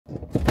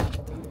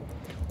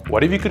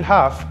What if you could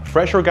have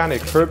fresh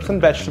organic herbs and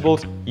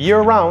vegetables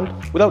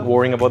year-round without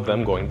worrying about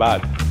them going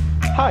bad?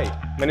 Hi,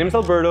 my name is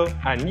Alberto,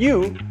 and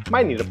you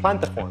might need a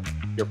Plantaform,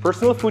 your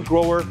personal food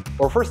grower,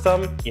 or for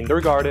some,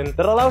 indoor garden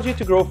that allows you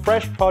to grow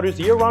fresh produce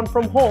year-round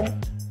from home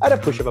at a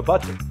push of a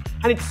button.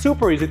 And it's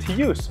super easy to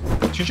use.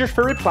 Choose your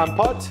favorite plant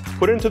pot,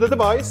 put it into the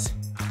device,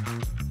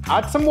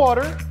 add some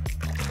water,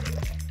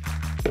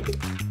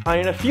 and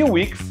in a few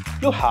weeks,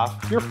 you'll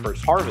have your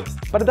first harvest.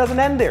 But it doesn't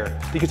end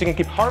there, because you can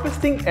keep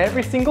harvesting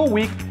every single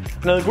week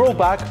and it'll grow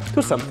back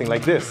to something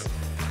like this.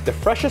 The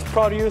freshest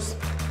produce,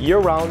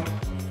 year-round,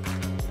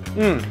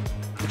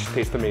 which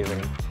tastes amazing.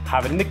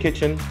 Have it in the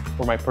kitchen,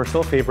 or my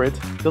personal favorite,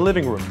 the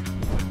living room.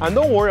 And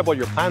don't worry about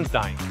your plants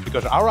dying,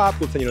 because our app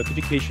will send you a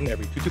notification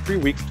every 2 to 3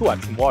 weeks to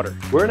add some water.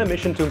 We're on a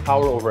mission to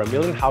empower over 1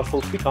 million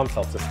households to become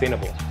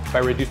self-sustainable. By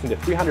reducing the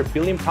 300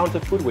 billion pounds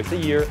of food waste a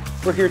year,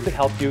 we're here to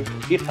help you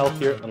eat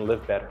healthier and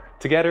live better.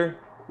 Together,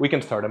 we can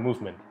start a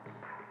movement,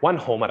 one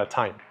home at a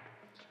time.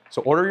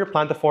 So order your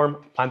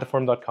Plantaform,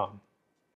 plantaform.com.